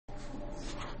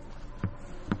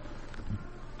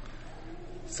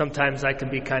Sometimes I can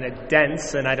be kind of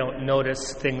dense and I don't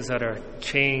notice things that have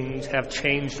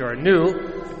changed or are new.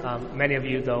 Many of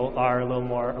you, though, are a little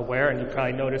more aware, and you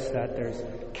probably noticed that there's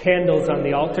candles on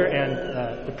the altar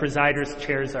and the presider's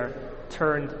chairs are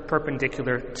turned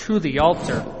perpendicular to the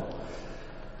altar.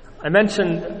 I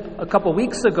mentioned a couple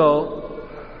weeks ago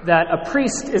that a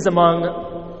priest is,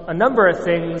 among a number of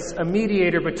things, a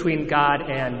mediator between God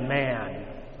and man.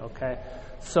 Okay?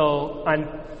 So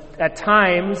at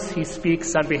times he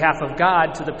speaks on behalf of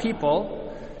God to the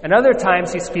people, and other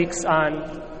times he speaks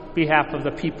on behalf of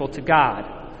the people to God.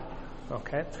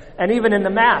 Okay? And even in the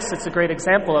Mass, it's a great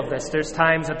example of this. There's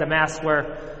times at the Mass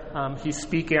where he's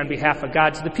speaking on behalf of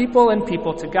God to the people and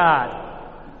people to God.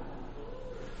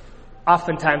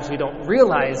 Oftentimes we don't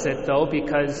realize it, though,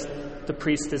 because the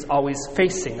priest is always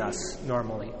facing us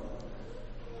normally.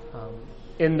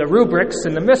 In the rubrics,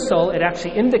 in the Missal, it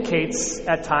actually indicates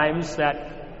at times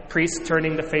that priest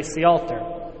turning to face the altar,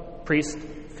 priest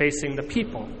facing the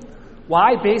people.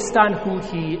 Why? Based on who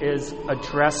he is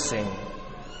addressing.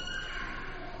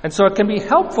 And so it can be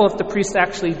helpful if the priest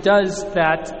actually does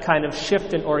that kind of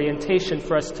shift in orientation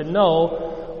for us to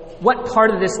know what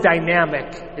part of this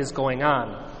dynamic is going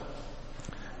on.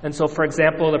 And so, for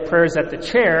example, the prayers at the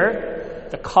chair,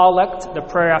 the collect, the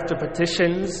prayer after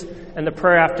petitions, and the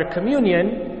prayer after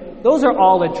communion, those are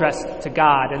all addressed to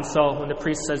God. And so when the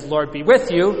priest says, "Lord be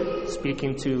with you,"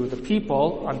 speaking to the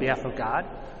people on behalf of God.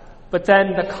 But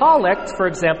then the collect, for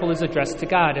example, is addressed to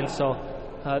God. And so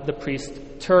the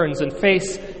priest turns and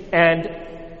faces and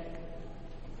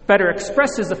better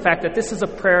expresses the fact that this is a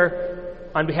prayer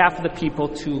on behalf of the people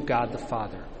to God the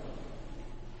Father.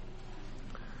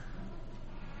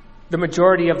 The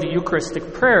majority of the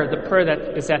Eucharistic prayer, the prayer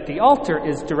that is at the altar,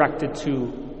 is directed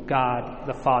to God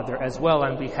the Father as well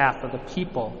on behalf of the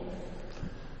people.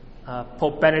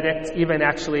 Pope Benedict, even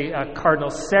actually Cardinal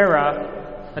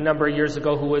Sarah, a number of years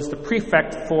ago, who was the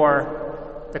prefect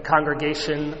for the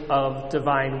Congregation of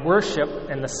Divine Worship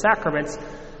and the Sacraments,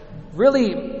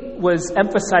 really was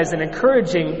emphasizing,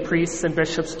 encouraging priests and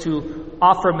bishops to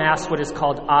offer Mass what is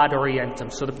called ad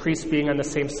orientem, so the priest being on the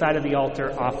same side of the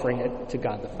altar offering it to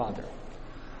God the Father.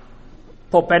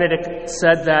 Pope Benedict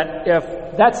said that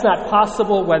if that's not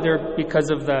possible, whether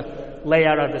because of the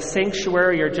layout of the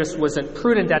sanctuary or just wasn't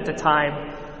prudent at the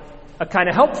time, a kind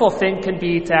of helpful thing can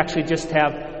be to actually just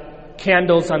have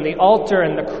candles on the altar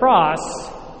and the cross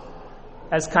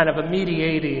as kind of a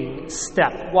mediating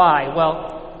step. Why?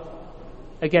 Well,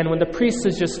 again, when the priest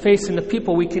is just facing the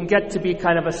people, we can get to be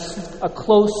kind of a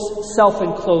close,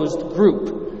 self-enclosed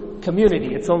group,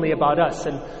 community. It's only about us.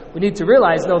 And we need to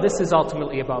realize, no, this is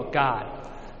ultimately about God.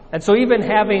 And so even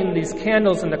having these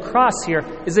candles and the cross here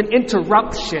is an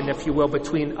interruption, if you will,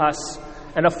 between us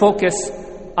and a focus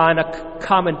on a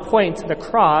common point, the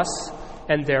cross,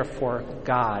 and therefore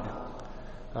God.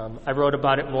 I wrote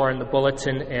about it more in the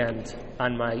bulletin and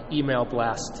on my email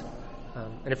blast.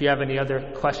 And if you have any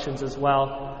other questions as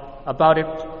well about it,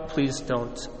 please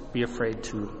don't be afraid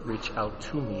to reach out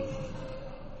to me.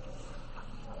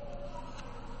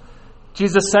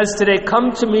 Jesus says today,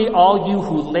 "Come to me, all you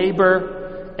who labor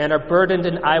and are burdened,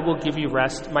 and I will give you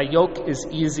rest. My yoke is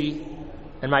easy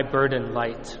and my burden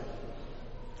light."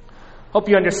 Hope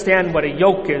you understand what a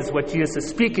yoke is, what Jesus is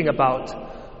speaking about.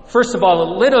 First of all, a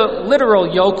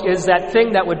literal yoke is that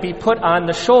thing that would be put on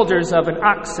the shoulders of an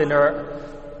oxen or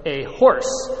a horse,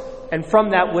 and from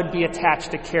that would be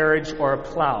attached a carriage or a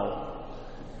plow.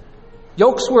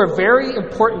 Yokes were a very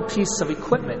important piece of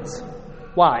equipment.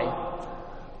 Why?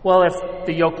 Well, if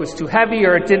the yoke was too heavy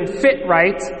or it didn't fit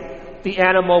right, the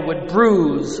animal would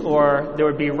bruise or there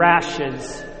would be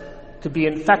rashes, could be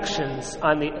infections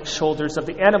on the shoulders of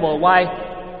the animal.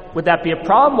 Why would that be a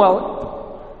problem?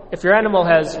 Well, if your animal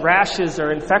has rashes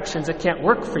or infections, it can't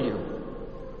work for you.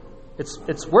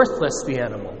 It's worthless, the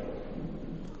animal.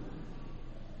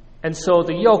 And so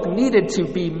the yoke needed to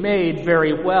be made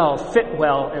very well, fit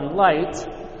well and light,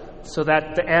 so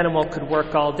that the animal could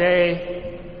work all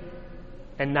day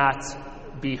and not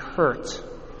be hurt.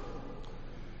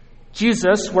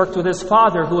 Jesus worked with his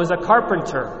Father, who was a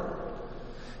carpenter.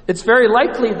 It's very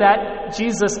likely that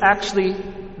Jesus actually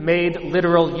made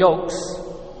literal yokes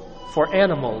for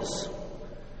animals.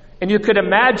 And you could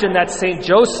imagine that St.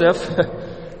 Joseph,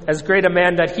 as great a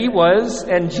man that he was,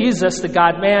 and Jesus, the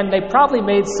God-man, they probably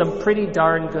made some pretty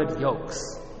darn good yokes.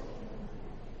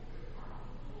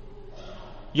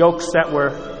 Yokes that were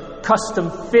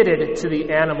custom-fitted to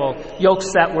the animal,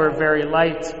 yokes that were very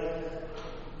light.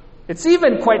 It's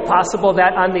even quite possible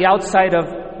that on the outside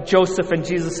of Joseph and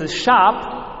Jesus'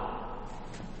 shop,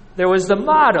 there was the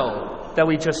motto, that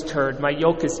we just heard, my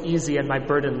yoke is easy and my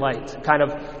burden light.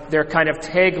 Their kind of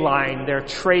tagline, their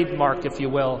trademark, if you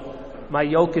will. My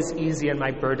yoke is easy and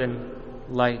my burden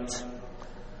light.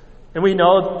 And we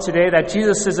know today that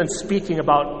Jesus isn't speaking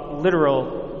about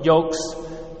literal yokes.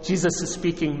 Jesus is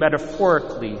speaking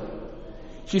metaphorically.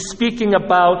 He's speaking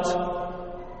about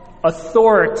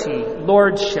authority,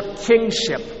 lordship,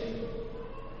 kingship.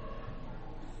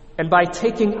 And by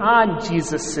taking on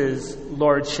Jesus'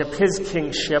 lordship, his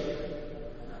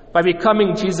kingship, by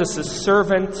becoming Jesus'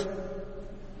 servant,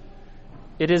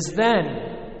 it is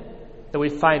then that we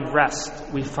find rest,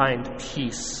 we find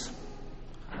peace.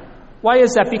 Why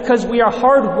is that? Because we are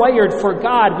hardwired for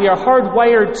God. We are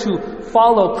hardwired to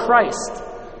follow Christ,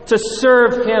 to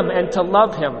serve him and to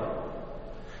love him.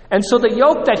 And so the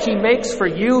yoke that he makes for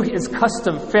you is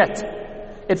custom fit.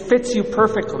 It fits you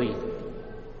perfectly.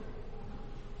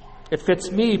 It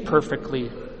fits me perfectly.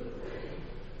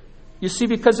 You see,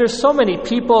 because there's so many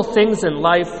people, things in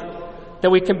life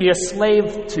that we can be a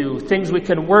slave to, things we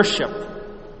can worship,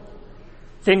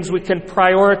 things we can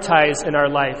prioritize in our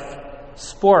life,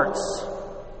 sports,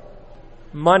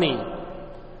 money,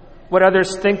 what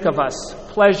others think of us,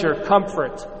 pleasure,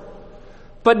 comfort.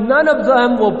 But none of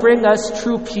them will bring us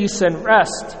true peace and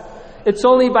rest. It's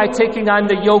only by taking on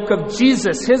the yoke of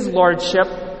Jesus, his lordship,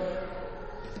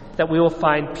 that we will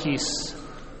find peace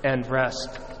and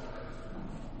rest.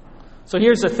 So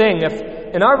here's the thing. If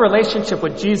in our relationship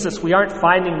with Jesus we aren't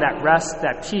finding that rest,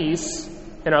 that peace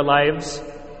in our lives,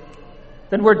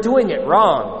 then we're doing it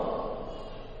wrong.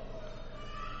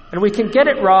 And we can get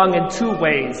it wrong in two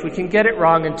ways.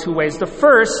 The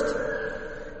first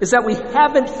is that we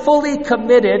haven't fully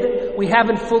committed, we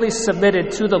haven't fully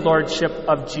submitted to the lordship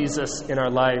of Jesus in our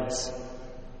lives.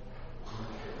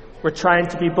 We're trying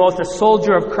to be both a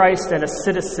soldier of Christ and a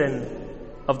citizen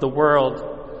of the world.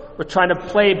 We're trying to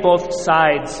play both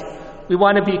sides. We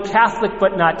want to be Catholic,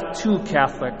 but not too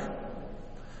Catholic.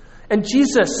 And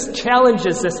Jesus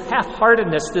challenges this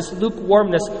half-heartedness, this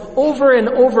lukewarmness, over and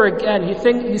over again.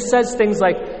 He says things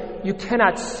like, you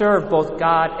cannot serve both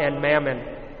God and mammon.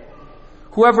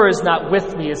 Whoever is not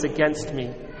with me is against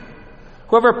me.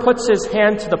 Whoever puts his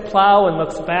hand to the plow and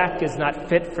looks back is not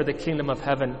fit for the kingdom of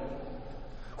heaven.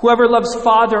 Whoever loves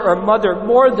father or mother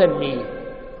more than me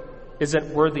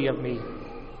isn't worthy of me.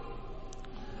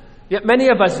 Yet many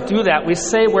of us do that. We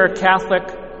say we're Catholic,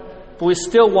 but we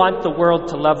still want the world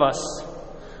to love us.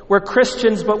 We're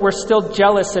Christians, but we're still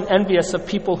jealous and envious of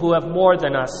people who have more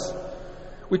than us.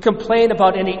 We complain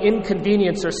about any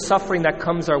inconvenience or suffering that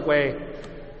comes our way.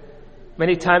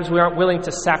 Many times we aren't willing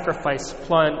to sacrifice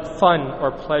fun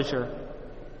or pleasure.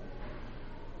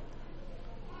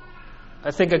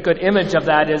 I think a good image of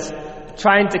that is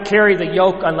trying to carry the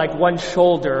yoke on like one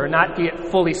shoulder or not be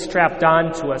fully strapped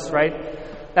on to us, right?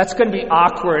 That's going to be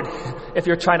awkward if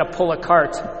you're trying to pull a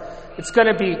cart. It's going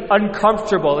to be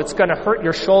uncomfortable. It's going to hurt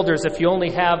your shoulders if you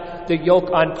only have the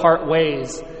yoke on part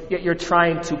ways, yet you're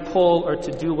trying to pull or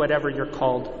to do whatever you're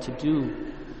called to do.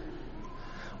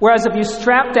 Whereas if you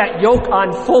strap that yoke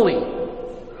on fully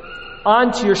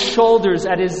onto your shoulders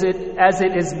as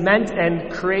it is meant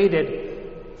and created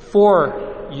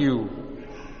for you,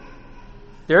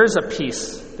 there's a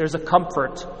peace, there's a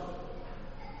comfort,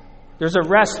 there's a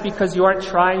rest because you aren't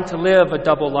trying to live a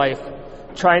double life,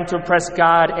 trying to impress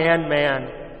God and man.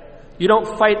 You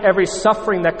don't fight every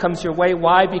suffering that comes your way.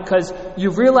 Why? Because you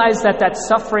realize that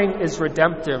suffering is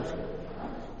redemptive.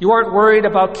 You aren't worried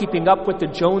about keeping up with the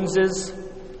Joneses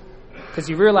because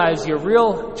you realize your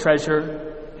real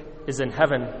treasure is in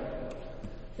heaven.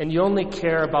 And you only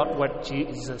care about what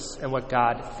Jesus and what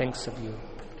God thinks of you.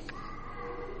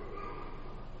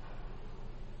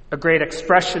 A great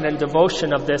expression and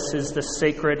devotion of this is the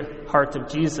Sacred Heart of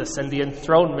Jesus and the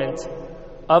enthronement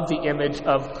of the image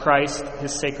of Christ,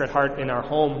 his Sacred Heart, in our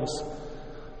homes.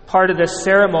 Part of this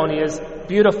ceremony is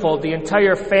beautiful. The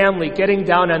entire family getting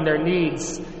down on their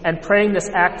knees and praying this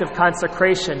act of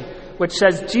consecration, which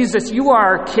says, Jesus, you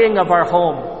are our King of our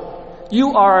home.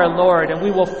 You are our Lord, and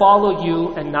we will follow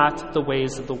you and not the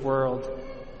ways of the world.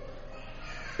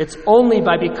 It's only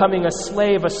by becoming a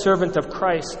slave, a servant of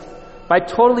Christ, by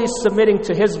totally submitting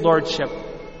to his lordship,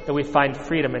 that we find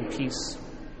freedom and peace.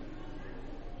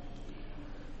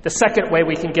 The second way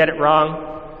we can get it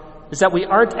wrong is that we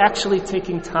aren't actually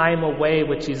taking time away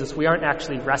with Jesus. We aren't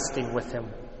actually resting with him.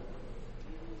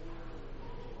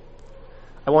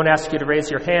 I won't ask you to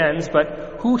raise your hands,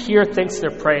 but who here thinks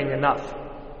they're praying enough?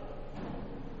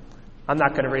 I'm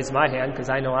not going to raise my hand because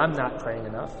I know I'm not praying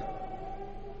enough.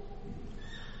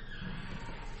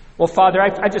 Well, Father,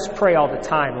 I just pray all the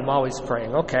time. I'm always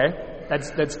praying. Okay,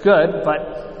 that's good,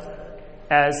 but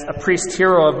as a priest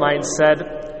hero of mine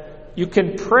said, You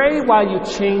can pray while you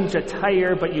change a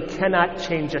tire, but you cannot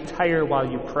change a tire while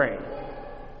you pray.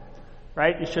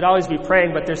 Right? You should always be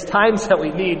praying, but there's times that we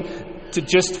need to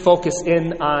just focus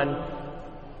in on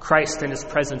Christ and His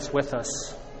presence with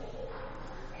us.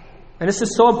 And this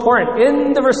is so important.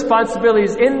 In the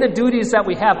responsibilities, in the duties that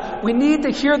we have, we need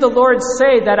to hear the Lord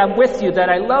say that I'm with you, that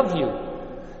I love you,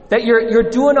 that you're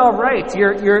doing all right,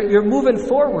 you're moving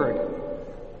forward.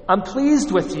 I'm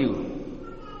pleased with you.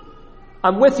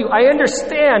 I'm with you. I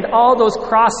understand all those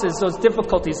crosses, those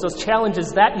difficulties, those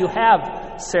challenges that you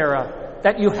have, Sarah,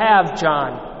 that you have,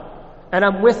 John, and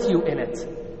I'm with you in it.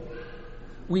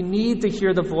 We need to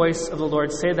hear the voice of the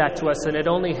Lord say that to us, and it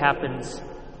only happens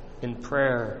in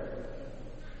prayer.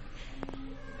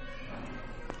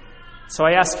 So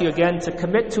I ask you again to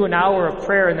commit to an hour of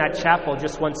prayer in that chapel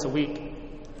just once a week.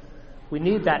 We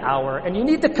need that hour, and you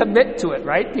need to commit to it,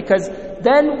 right? Because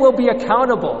then we'll be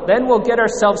accountable. Then we'll get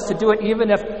ourselves to do it, even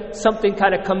if something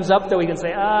kind of comes up that we can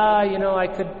say, I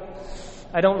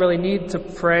don't really need to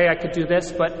pray. I could do this.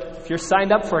 But if you're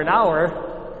signed up for an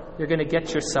hour, you're going to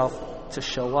get yourself to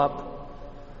show up.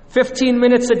 15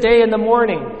 minutes a day in the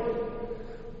morning,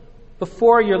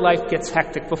 before your life gets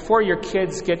hectic, before your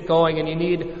kids get going, and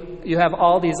you have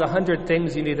all these 100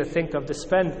 things you need to think of, to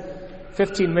spend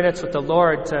 15 minutes with the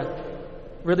Lord to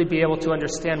really be able to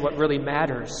understand what really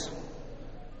matters.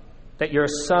 That you're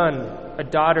a son, a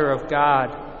daughter of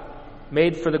God,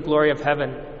 made for the glory of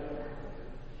heaven.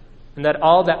 And that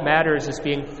all that matters is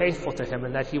being faithful to Him,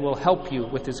 and that He will help you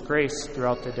with His grace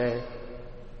throughout the day.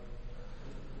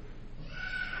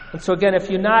 And so again, if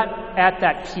you're not at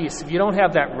that peace, if you don't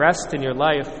have that rest in your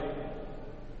life,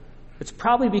 it's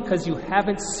probably because you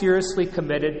haven't seriously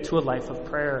committed to a life of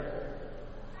prayer.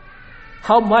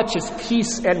 How much is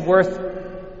peace and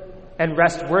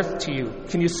rest worth to you?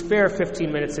 Can you spare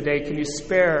 15 minutes a day? Can you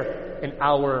spare an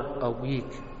hour a week?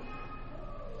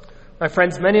 My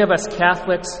friends, many of us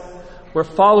Catholics, we're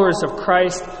followers of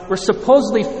Christ. We're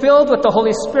supposedly filled with the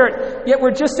Holy Spirit, yet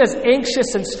we're just as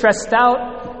anxious and stressed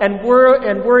out and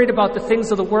worried about the things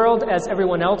of the world as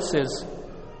everyone else is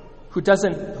who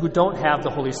don't have the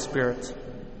Holy Spirit.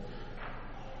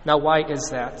 Now, why is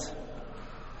that?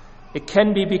 It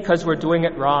can be because we're doing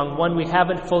it wrong. One, we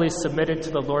haven't fully submitted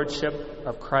to the Lordship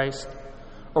of Christ,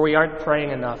 or we aren't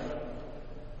praying enough.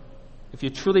 If you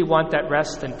truly want that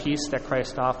rest and peace that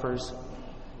Christ offers,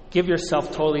 give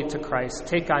yourself totally to Christ,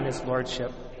 take on His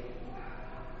Lordship,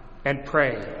 and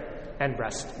pray and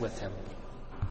rest with Him.